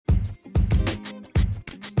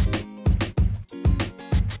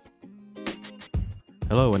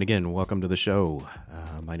Hello, and again, welcome to the show.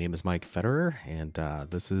 My name is Mike Federer, and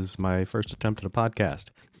this is my first attempt at a podcast.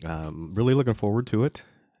 Really looking forward to it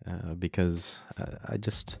because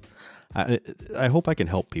I hope I can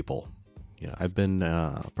help people. I've been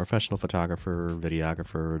a professional photographer,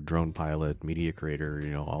 videographer, drone pilot, media creator,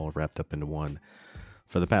 all wrapped up into one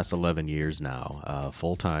for the past 11 years now,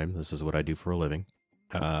 full time. This is what I do for a living.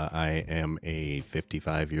 I am a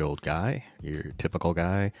 55-year-old guy, your typical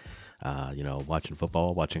guy, watching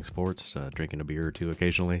football, watching sports, drinking a beer or two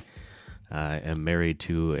occasionally. I am married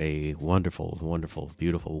to a wonderful, wonderful,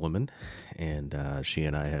 beautiful woman, and she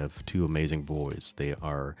and I have two amazing boys. They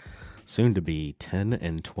are soon to be 10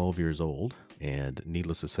 and 12 years old, and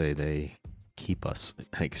needless to say, they keep us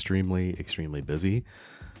extremely, extremely busy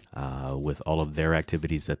with all of their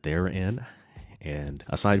activities that they're in. And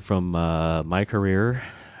aside from my career,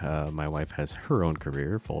 my wife has her own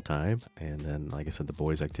career full-time. And then, like I said, the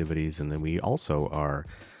boys' activities. And then we also are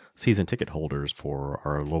season ticket holders for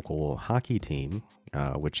our local hockey team,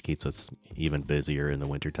 which keeps us even busier in the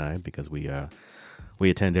wintertime because we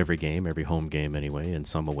attend every game, every home game anyway, and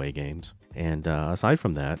some away games. And aside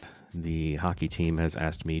from that, the hockey team has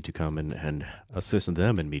asked me to come and assist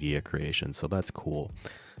them in media creation. So that's cool.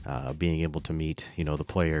 Being able to meet, the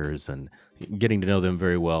players and getting to know them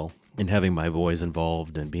very well and having my boys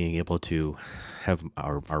involved and being able to have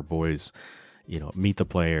our boys, meet the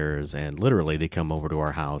players, and literally they come over to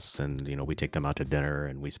our house and, we take them out to dinner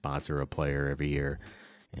and we sponsor a player every year.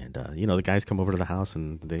 And, the guys come over to the house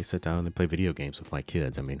and they sit down and they play video games with my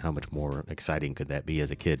kids. I mean, how much more exciting could that be as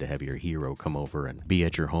a kid to have your hero come over and be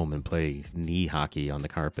at your home and play knee hockey on the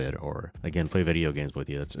carpet or, again, play video games with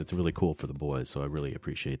you? It's really cool for the boys. So I really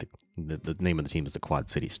appreciate the name of the team is the Quad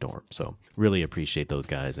City Storm. So really appreciate those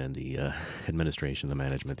guys and the administration, the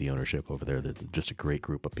management, the ownership over there. They're just a great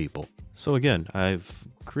group of people. So again, I've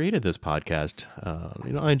created this podcast.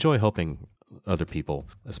 I enjoy helping other people,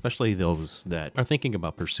 especially those that are thinking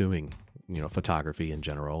about pursuing, photography in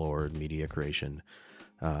general or media creation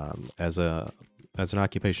as an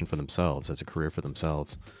occupation for themselves, as a career for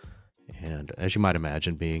themselves. And as you might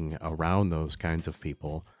imagine, being around those kinds of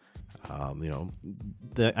people,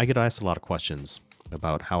 I get asked a lot of questions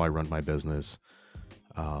about how I run my business.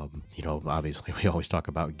 Obviously we always talk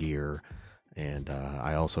about gear, and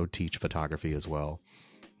I also teach photography as well.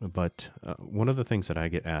 But one of the things that I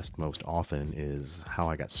get asked most often is how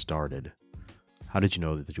I got started. How did you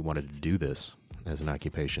know that you wanted to do this as an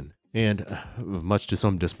occupation? And much to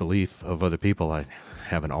some disbelief of other people, I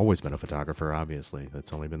haven't always been a photographer, obviously.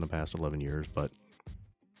 That's only been the past 11 years, but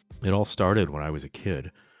it all started when I was a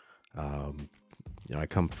kid. I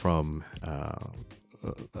come from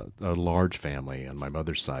a large family on my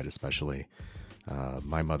mother's side, especially.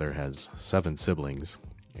 My mother has 7 siblings,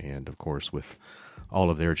 and of course with all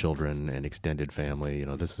of their children and extended family,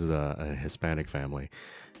 this is a Hispanic family,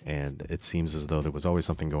 and it seems as though there was always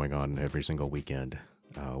something going on every single weekend,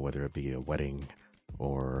 whether it be a wedding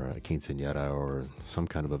or a quinceañera or some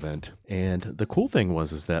kind of event. And the cool thing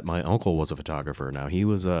is that my uncle was a photographer. Now, he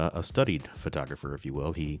was a studied photographer, if you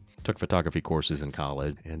will. He took photography courses in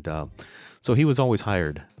college, and so he was always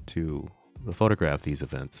hired to photograph these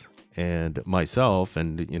events. And myself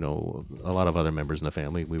and, a lot of other members in the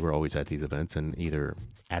family, we were always at these events and either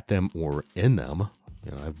at them or in them.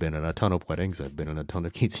 I've been in a ton of weddings. I've been in a ton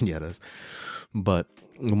of quinceañeras. But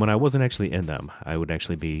when I wasn't actually in them, I would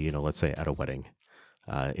actually be, let's say at a wedding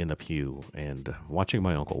in the pew and watching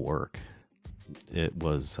my uncle work. It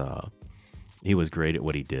was, he was great at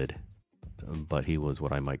what he did, but he was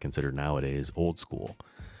what I might consider nowadays old school,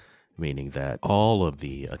 meaning that all of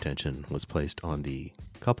the attention was placed on the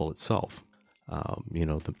couple itself.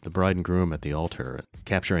 The bride and groom at the altar,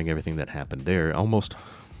 capturing everything that happened there, almost,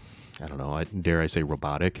 dare I say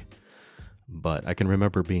robotic, but I can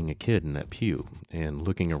remember being a kid in that pew and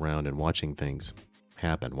looking around and watching things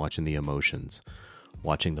happen, watching the emotions,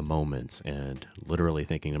 watching the moments, and literally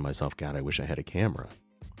thinking to myself, God, I wish I had a camera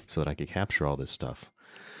so that I could capture all this stuff.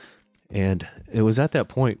 And it was at that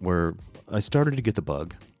point where I started to get the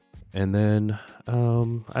bug. And then,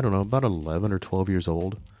 about 11 or 12 years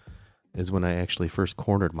old is when I actually first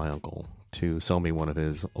cornered my uncle to sell me one of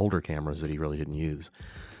his older cameras that he really didn't use.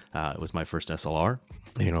 It was my first SLR,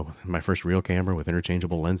 my first real camera with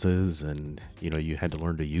interchangeable lenses, and, you had to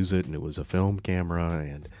learn to use it, and it was a film camera.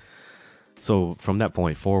 And so from that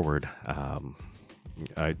point forward,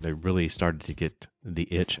 I really started to get the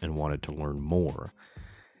itch and wanted to learn more.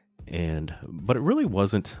 But it really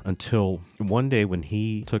wasn't until one day when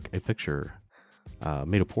he took a picture,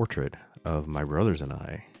 made a portrait of my brothers and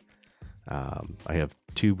I. I have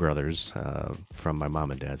 2 brothers from my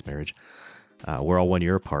mom and dad's marriage. We're all 1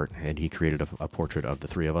 year apart, and he created a portrait of the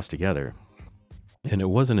three of us together. And it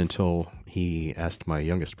wasn't until he asked my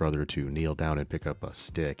youngest brother to kneel down and pick up a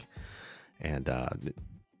stick. And,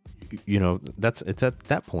 it's at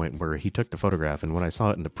that point where he took the photograph. And when I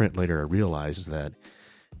saw it in the print later, I realized that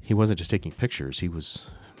he wasn't just taking pictures, he was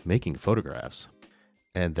making photographs.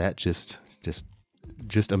 And that just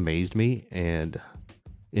amazed me and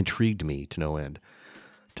intrigued me to no end,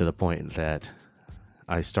 to the point that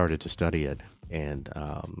I started to study it and,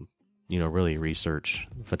 really research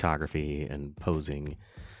photography and posing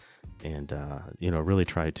and, really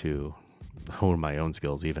try to hone my own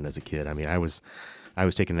skills even as a kid. I mean, I was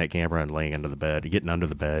taking that camera and laying under the bed, getting under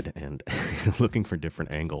the bed and looking for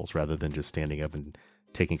different angles rather than just standing up and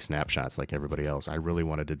taking snapshots like everybody else. I really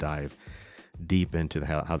wanted to dive deep into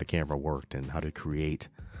how the camera worked and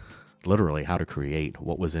literally how to create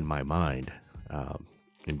what was in my mind,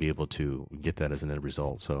 and be able to get that as an end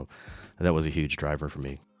result. So that was a huge driver for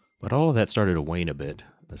me. But all of that started to wane a bit,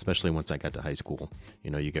 especially once I got to high school.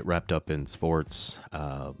 You get wrapped up in sports,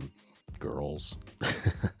 girls.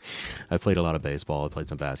 I played a lot of baseball. I played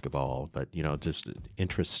some basketball, but just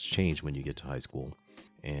interests change when you get to high school.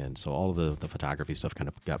 And so all of the photography stuff kind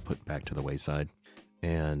of got put back to the wayside.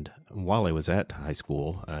 And while I was at high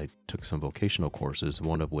school, I took some vocational courses,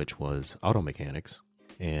 one of which was auto mechanics.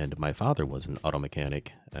 And my father was an auto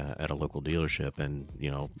mechanic at a local dealership. And,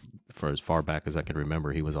 for as far back as I can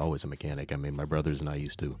remember, he was always a mechanic. I mean, my brothers and I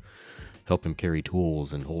used to help him carry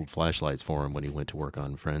tools and hold flashlights for him when he went to work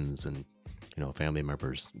on friends and, family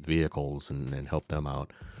members' vehicles and help them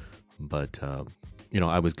out. But,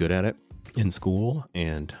 I was good at it in school.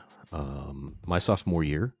 And my sophomore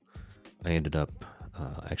year, I ended up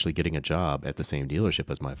actually getting a job at the same dealership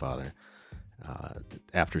as my father.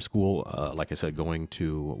 After school, like I said, going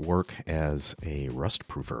to work as a rust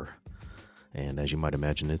proofer. And as you might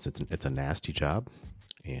imagine, it's a nasty job.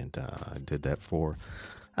 And I did that for,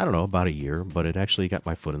 I don't know, about a year, but it actually got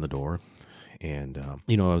my foot in the door. And,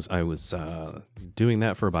 I was doing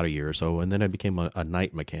that for about a year or so. And then I became a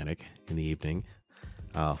night mechanic in the evening,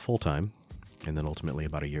 full time. And then ultimately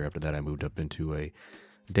about a year after that, I moved up into a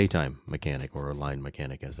daytime mechanic, or a line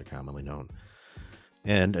mechanic as they're commonly known.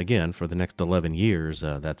 And again, for the next 11 years,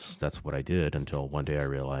 that's what I did until one day I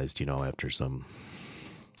realized, after some,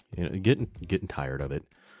 getting tired of it,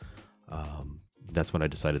 that's when I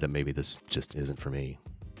decided that maybe this just isn't for me.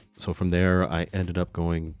 So from there, I ended up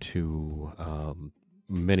going to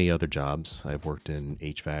many other jobs. I've worked in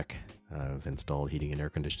HVAC. I've installed heating and air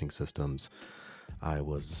conditioning systems. I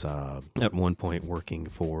was at one point working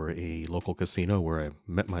for a local casino where I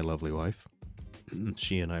met my lovely wife.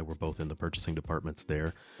 She and I were both in the purchasing departments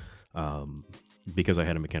there. Because I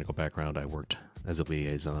had a mechanical background, I worked as a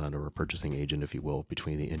liaison, or a purchasing agent, if you will,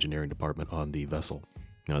 between the engineering department on the vessel.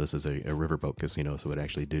 This is a riverboat casino, so it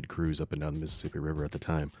actually did cruise up and down the Mississippi River at the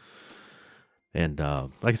time. And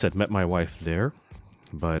like I said, met my wife there.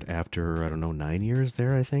 But after, 9 years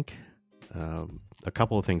there, I think, a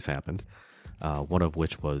couple of things happened. One of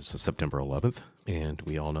which was September 11th. And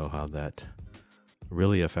we all know how that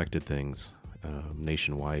really affected things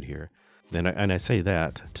nationwide here. And I say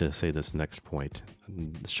that to say this next point.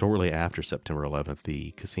 Shortly after September 11th,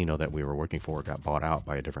 the casino that we were working for got bought out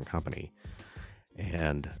by a different company.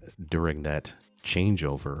 And during that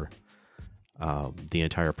changeover, the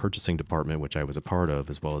entire purchasing department, which I was a part of,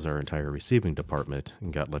 as well as our entire receiving department,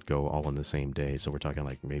 got let go all on the same day. So we're talking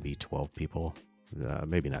like maybe 12 people,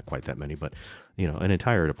 maybe not quite that many, but an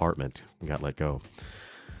entire department got let go.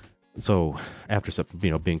 So after,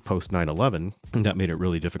 being post 9/11, that made it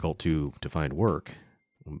really difficult to find work.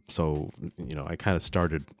 So, I kind of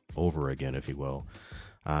started over again, if you will.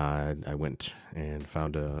 I went and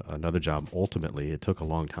found another job. Ultimately, it took a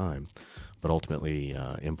long time, but ultimately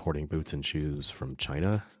importing boots and shoes from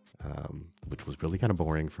China, which was really kind of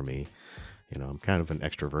boring for me. I'm kind of an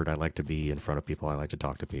extrovert. I like to be in front of people. I like to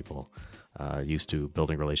talk to people. Used to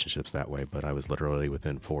building relationships that way, but I was literally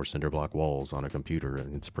within 4 cinder block walls on a computer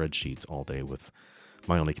and in spreadsheets all day. With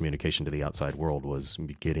my only communication to the outside world was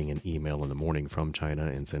getting an email in the morning from China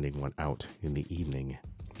and sending one out in the evening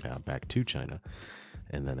back to China.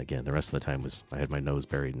 And then again, the rest of the time I had my nose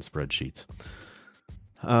buried in spreadsheets.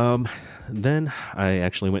 Then I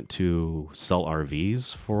actually went to sell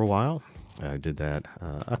RVs for a while. I did that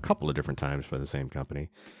a couple of different times for the same company.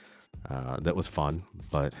 That was fun,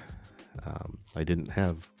 but I didn't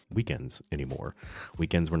have weekends anymore.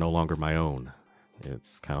 Weekends were no longer my own.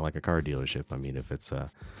 It's kind of like a car dealership. I mean, if it's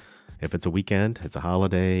a weekend, it's a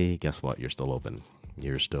holiday, guess what? You're still open.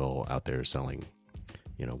 You're still out there selling,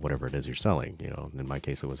 whatever it is you're selling. In my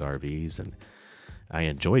case, it was RVs, and I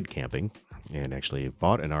enjoyed camping. and actually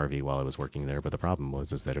bought an RV while I was working there. But the problem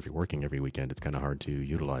is that if you're working every weekend, it's kind of hard to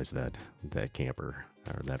utilize that camper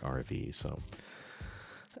or that RV. So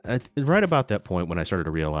right about that point when I started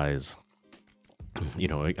to realize,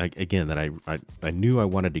 again, that I knew I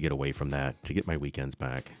wanted to get away from that to get my weekends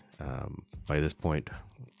back. By this point,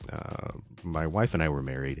 my wife and I were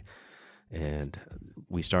married, and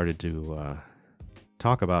we started to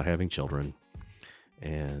talk about having children.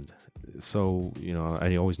 And so,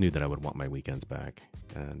 I always knew that I would want my weekends back.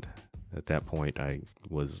 And at that point, I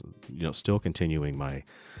was, still continuing my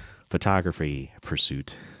photography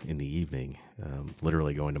pursuit in the evening,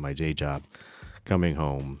 literally going to my day job, coming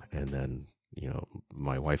home, and then,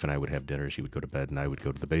 my wife and I would have dinner. She would go to bed, and I would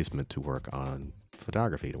go to the basement to work on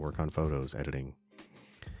photography, to work on photos, editing,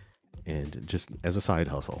 and just as a side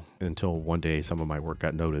hustle, until one day some of my work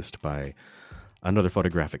got noticed by another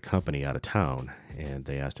photographic company out of town, and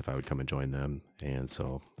they asked if I would come and join them. And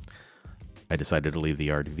so I decided to leave the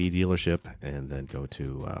RV dealership and then go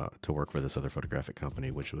to work for this other photographic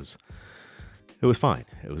company, which was fine.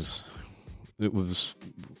 It was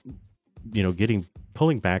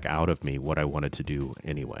pulling back out of me what I wanted to do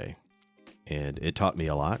anyway, and it taught me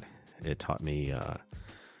a lot. It taught me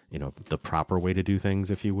the proper way to do things,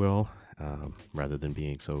 if you will, rather than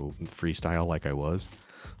being so freestyle like I was.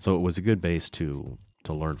 So it was a good base to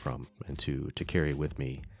learn from and to carry with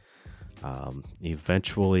me.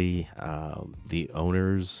 Eventually, the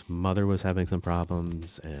owner's mother was having some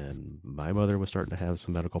problems, and my mother was starting to have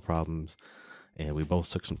some medical problems, and we both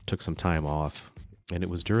took some time off. And it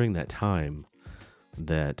was during that time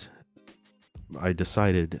that I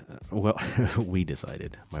decided, we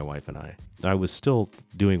decided, my wife and I was still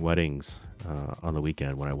doing weddings on the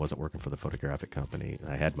weekend when I wasn't working for the photographic company.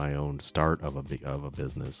 I had my own start of a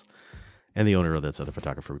business, and the owner of this other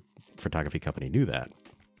photography company knew that.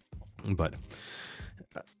 But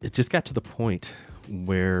it just got to the point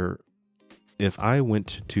where if I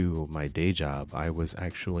went to my day job, I was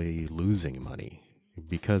actually losing money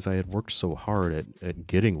because I had worked so hard at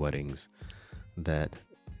getting weddings that,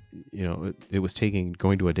 it was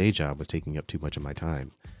going to a day job was taking up too much of my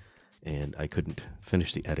time, and I couldn't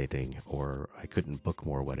finish the editing, or I couldn't book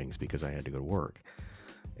more weddings because I had to go to work.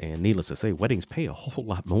 And needless to say, weddings pay a whole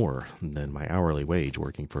lot more than my hourly wage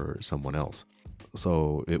working for someone else.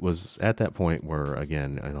 So it was at that point where,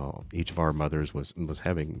 again, each of our mothers was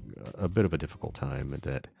having a bit of a difficult time, and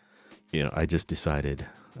that, I just decided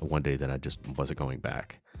one day that I just wasn't going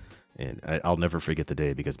back. And I'll never forget the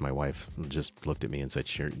day, because my wife just looked at me and said,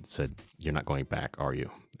 "You're not going back, are you?"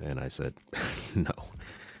 And I said,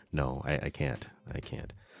 no, I can't.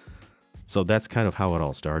 So that's kind of how it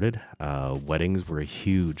all started. Weddings were a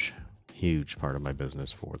huge part of my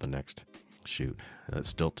business for the next,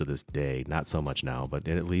 still to this day, not so much now, but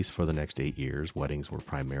at least for the next 8 years, weddings were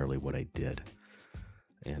primarily what I did,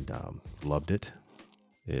 and loved it.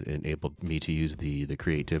 It enabled me to use the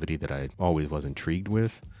creativity that I always was intrigued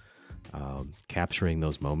with. Capturing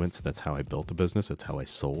those moments. That's how I built the business. That's how I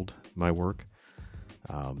sold my work.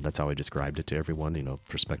 That's how I described it to everyone,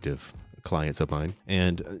 prospective clients of mine.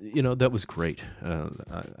 And, that was great.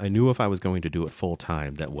 I knew if I was going to do it full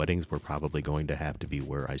time, that weddings were probably going to have to be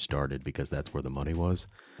where I started, because that's where the money was.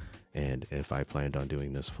 And if I planned on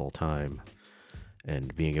doing this full time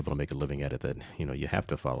and being able to make a living at it, then, you have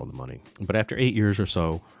to follow the money. But after 8 years or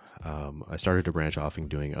so, I started to branch off and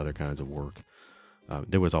doing other kinds of work.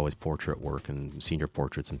 There was always portrait work and senior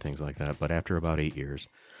portraits and things like that. But after about 8 years,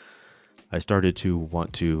 I started to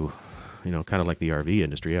want to, kind of like the RV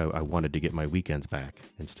industry, I wanted to get my weekends back.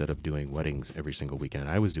 Instead of doing weddings every single weekend,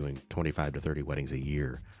 I was doing 25 to 30 weddings a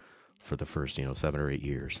year for the first, 7 or 8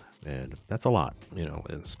 years. And that's a lot,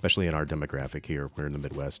 especially in our demographic here. We're in the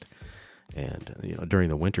Midwest. And, during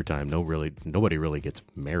the wintertime, nobody really gets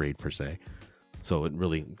married per se. So it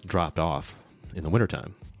really dropped off in the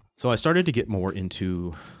wintertime. So I started to get more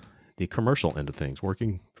into the commercial end of things,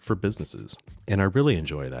 working for businesses. And I really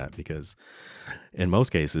enjoy that, because in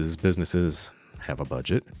most cases, businesses have a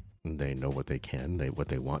budget. They know what they can, what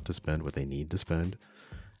they want to spend, what they need to spend.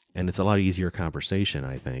 And it's a lot easier conversation,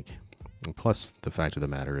 I think. And plus, the fact of the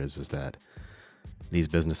matter is that these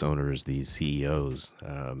business owners, these CEOs,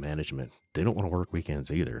 management, they don't want to work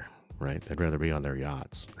weekends either, right? They'd rather be on their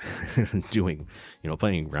yachts doing,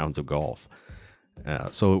 playing rounds of golf.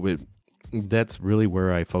 So that's really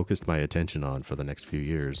where I focused my attention on for the next few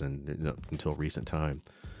years, and until recent time.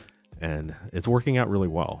 And it's working out really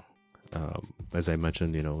well. As I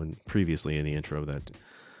mentioned, previously in the intro, that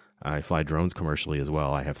I fly drones commercially as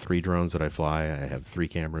well. I have 3 drones that I fly. I have 3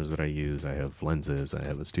 cameras that I use. I have lenses. I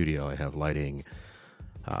have a studio. I have lighting.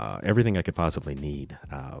 Everything I could possibly need.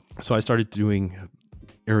 So I started doing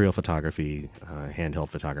aerial photography, handheld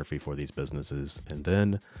photography for these businesses. And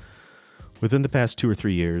then within the past 2 or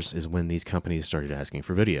 3 years is when these companies started asking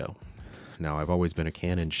for video. Now, I've always been a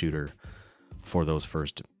Canon shooter for those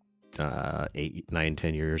first 8, 9,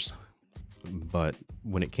 10 years. But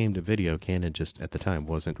when it came to video, Canon just at the time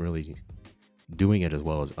wasn't really doing it as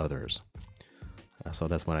well as others. So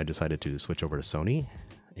that's when I decided to switch over to Sony.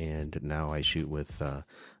 And now I shoot with,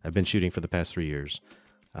 I've been shooting for the past 3 years,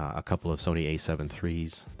 a couple of Sony a7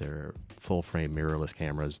 IIIs. They're full frame mirrorless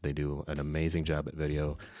cameras. They do an amazing job at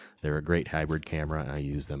video. They're a great hybrid camera. I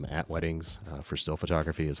use them at weddings for still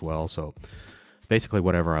photography as well. So basically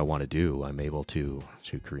whatever I want to do, I'm able to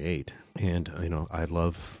create. And,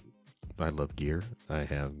 I love gear. I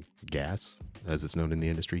have GAS, as it's known in the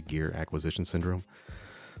industry, gear acquisition syndrome.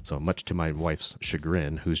 So much to my wife's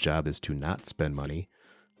chagrin, whose job is to not spend money,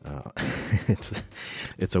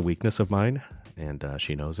 it's a weakness of mine, and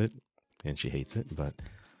she knows it, and she hates it, but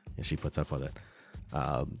she puts up with it.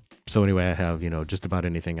 So anyway, I have just about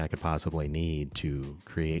anything I could possibly need to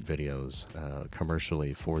create videos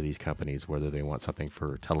commercially for these companies, whether they want something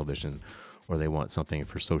for television or they want something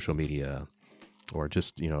for social media, or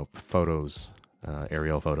just photos,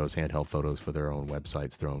 aerial photos, handheld photos for their own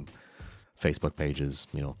websites, their own Facebook pages,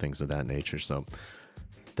 things of that nature. So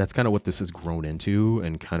that's kind of what this has grown into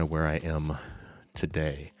and kind of where I am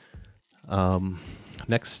today.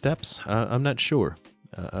 Next steps, I'm not sure.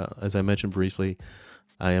 As I mentioned briefly,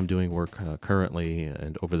 I am doing work currently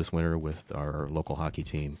and over this winter with our local hockey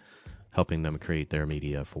team, helping them create their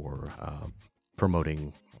media for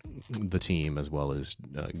promoting the team, as well as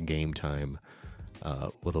game time,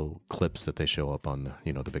 little clips that they show up on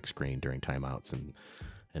the big screen during timeouts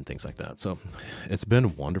and things like that. So it's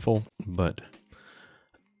been wonderful,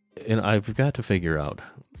 and I've got to figure out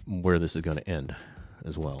where this is going to end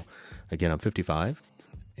as well. Again, I'm 55,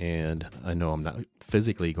 and I know I'm not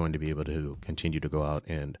physically going to be able to continue to go out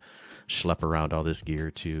and schlep around all this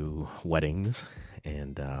gear to weddings.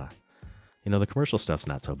 And, the commercial stuff's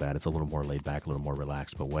not so bad. It's a little more laid back, a little more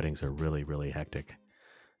relaxed, but weddings are really, really hectic.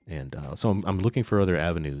 And so I'm looking for other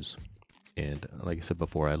avenues. And like I said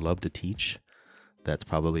before, I love to teach. That's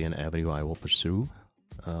probably an avenue I will pursue.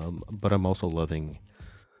 But I'm also loving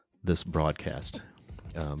this broadcast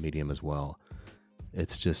medium as well.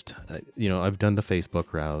 It's just, I've done the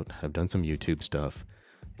Facebook route. I've done some YouTube stuff,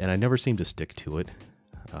 and I never seem to stick to it.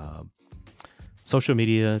 Social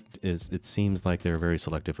media it seems like they're very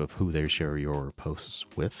selective of who they share your posts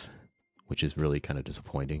with, which is really kind of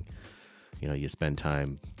disappointing. You spend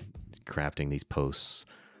time crafting these posts,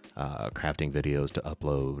 crafting videos to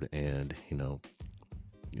upload, and,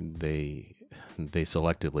 they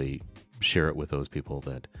selectively share it with those people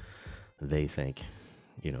that they think,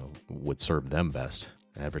 would serve them best,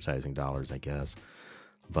 advertising dollars, I guess.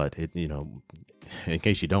 But in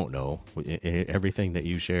case you don't know, everything that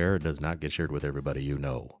you share does not get shared with everybody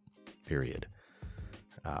period.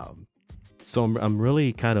 So I'm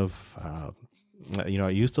really kind of, I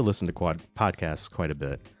used to listen to podcasts quite a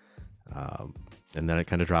bit, and then it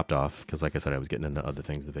kind of dropped off because, like I said, I was getting into other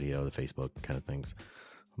things, the video, the Facebook kind of things.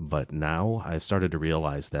 But now I've started to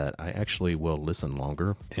realize that I actually will listen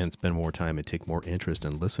longer and spend more time and take more interest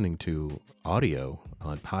in listening to audio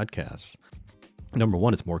on podcasts. Number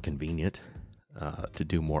one, it's more convenient to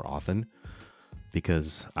do more often,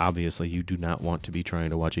 because obviously you do not want to be trying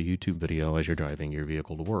to watch a YouTube video as you're driving your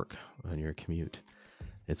vehicle to work on your commute.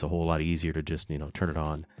 It's a whole lot easier to just, turn it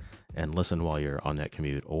on and listen while you're on that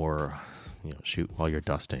commute, or, shoot while you're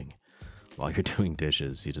dusting, while you're doing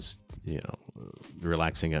dishes. You just,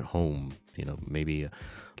 relaxing at home, maybe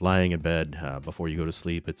lying in bed before you go to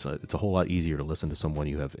sleep. It's a whole lot easier to listen to someone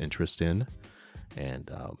you have interest in and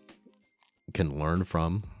can learn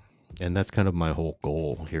from. And that's kind of my whole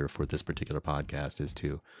goal here for this particular podcast, is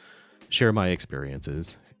to share my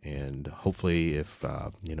experiences. And hopefully if,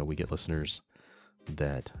 we get listeners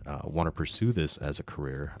that want to pursue this as a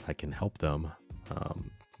career, I can help them,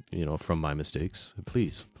 from my mistakes.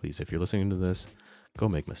 Please, if you're listening to this, go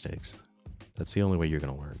make mistakes. That's the only way you're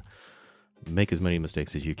going to learn. Make as many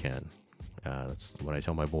mistakes as you can. That's what I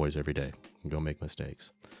tell my boys every day. Go make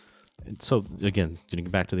mistakes. And so again, getting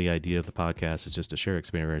back to the idea of the podcast, is just to share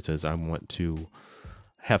experiences. I want to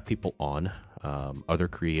have people on, other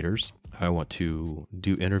creators. I want to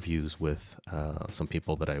do interviews with some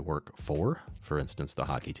people that I work for instance, the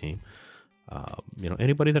hockey team.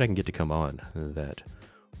 Anybody that I can get to come on that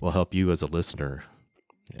will help you as a listener,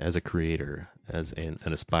 as a creator, as an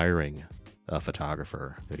aspiring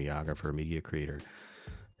photographer, videographer, media creator,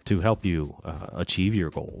 to help you achieve your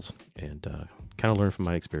goals and kind of learn from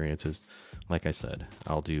my experiences. Like I said,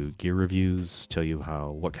 I'll do gear reviews, tell you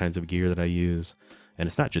what kinds of gear that I use, And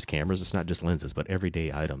it's not just cameras, it's not just lenses, but everyday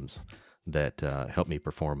items that help me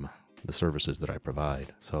perform the services that I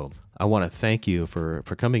provide. So I want to thank you for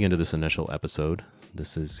coming into this initial episode.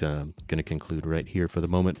 This is going to conclude right here for the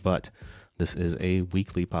moment, but this is a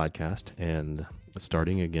weekly podcast, and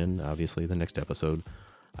starting again, obviously, the next episode,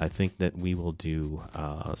 I think that we will do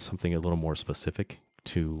something a little more specific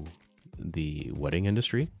to the wedding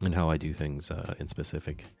industry and how I do things in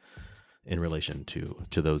specific in relation to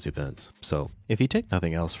those events. So if you take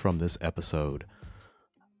nothing else from this episode,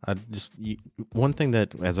 one thing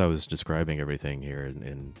that, as I was describing everything here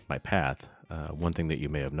in my path, one thing that you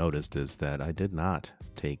may have noticed is that I did not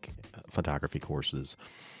take photography courses.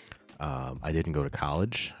 I didn't go to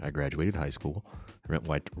college. I graduated high school.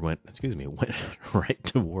 Went right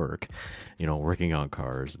to work, working on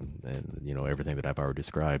cars and everything that I've already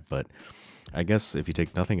described. But I guess if you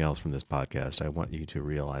take nothing else from this podcast, I want you to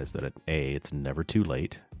realize that it's never too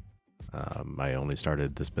late. I only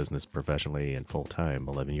started this business professionally and full time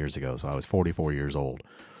 11 years ago, so I was 44 years old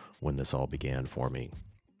when this all began for me.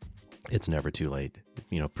 It's never too late.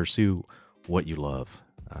 Pursue what you love.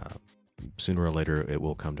 Sooner or later, it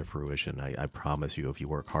will come to fruition. I promise you, if you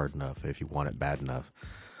work hard enough, if you want it bad enough.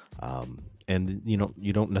 And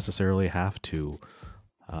you don't necessarily have to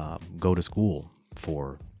go to school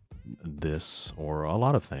for this or a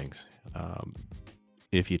lot of things.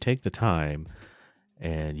 If you take the time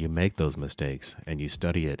and you make those mistakes and you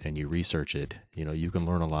study it and you research it, you can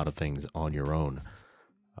learn a lot of things on your own,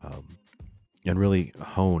 and really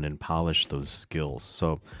hone and polish those skills.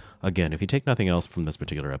 So again, if you take nothing else from this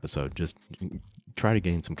particular episode, just try to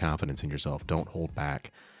gain some confidence in yourself. Don't hold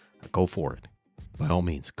back. Go for it. By all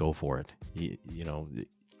means, go for it.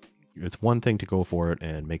 It's one thing to go for it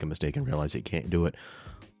and make a mistake and realize that you can't do it,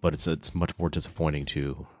 but it's much more disappointing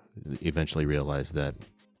to eventually realize that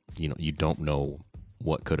you don't know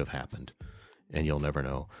what could have happened, and you'll never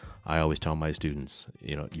know. I always tell my students,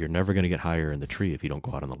 you're never going to get higher in the tree if you don't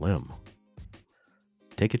go out on the limb.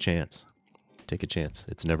 Take a chance. Take a chance.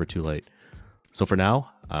 It's never too late. So for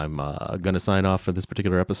now, I'm going to sign off for this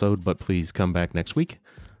particular episode, but please come back next week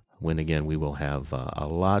when, again, we will have a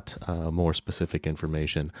lot more specific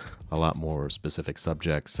information, a lot more specific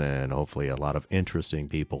subjects, and hopefully a lot of interesting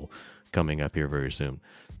people coming up here very soon.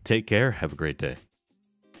 Take care. Have a great day.